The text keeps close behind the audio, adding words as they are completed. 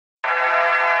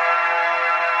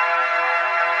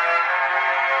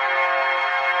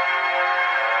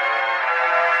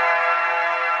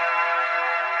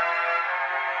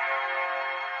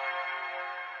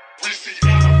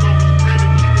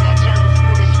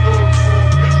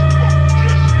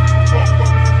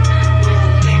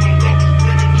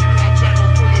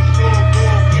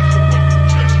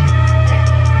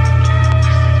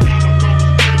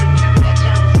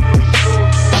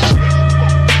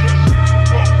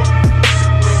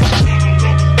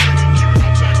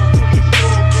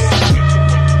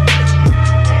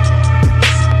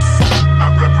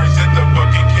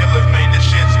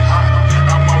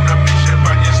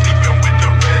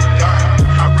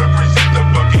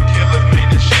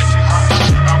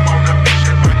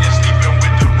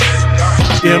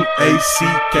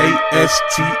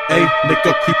Macksta.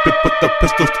 Nigga creepin', put the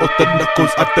pistols or the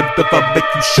knuckles. I deliver, make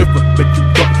you shiver, make you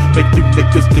duck, make you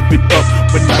niggas give it up.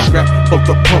 When I grab for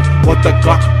the pump, or the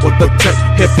Glock, or the tech,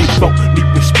 heavy phone, need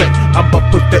respect. I'ma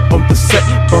put that on the set,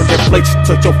 burn that blades,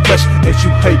 touch your flesh as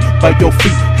you hate by your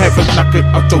feet. Have it knocking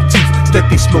out your teeth,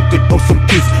 steady smoking on some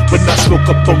teeth. When I smoke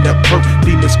up on that perk,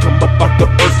 demons come up out the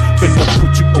earth. Finna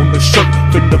put you on the shirt,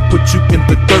 finna put you in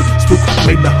the dirt. Spook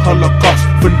made the Holocaust,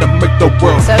 finna make the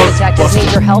world so hurt. Detectives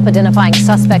need your help identifying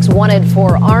suspects wanted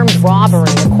for armed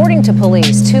robbery. According to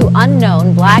police, 2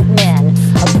 unknown black men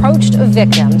approached a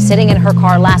victim sitting in her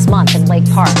car last month in Lake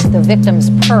Park. The victim's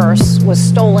purse was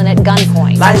stolen at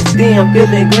gunpoint. Life's dim,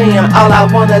 feeling green. All I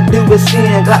wanna do is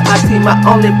sin. Got my team, my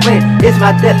only friend. It's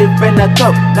my deadly friend, I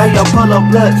go. Now your polo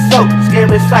blood soaked.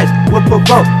 Scary sights will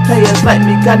provoke. Players like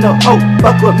me got no hope.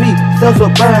 Fuck with me, cells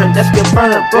will burn. That's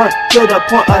confirmed. Burn to the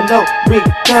point of no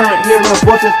return. Hearing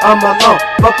voices on my own.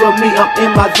 Fuck with me, I'm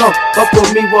in my zone. Fuck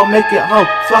with me, won't make it home.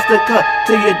 Swastika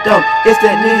to your dome. It's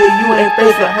that nigga you ain't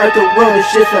facing. Heard the world, this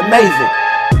shit's amazing.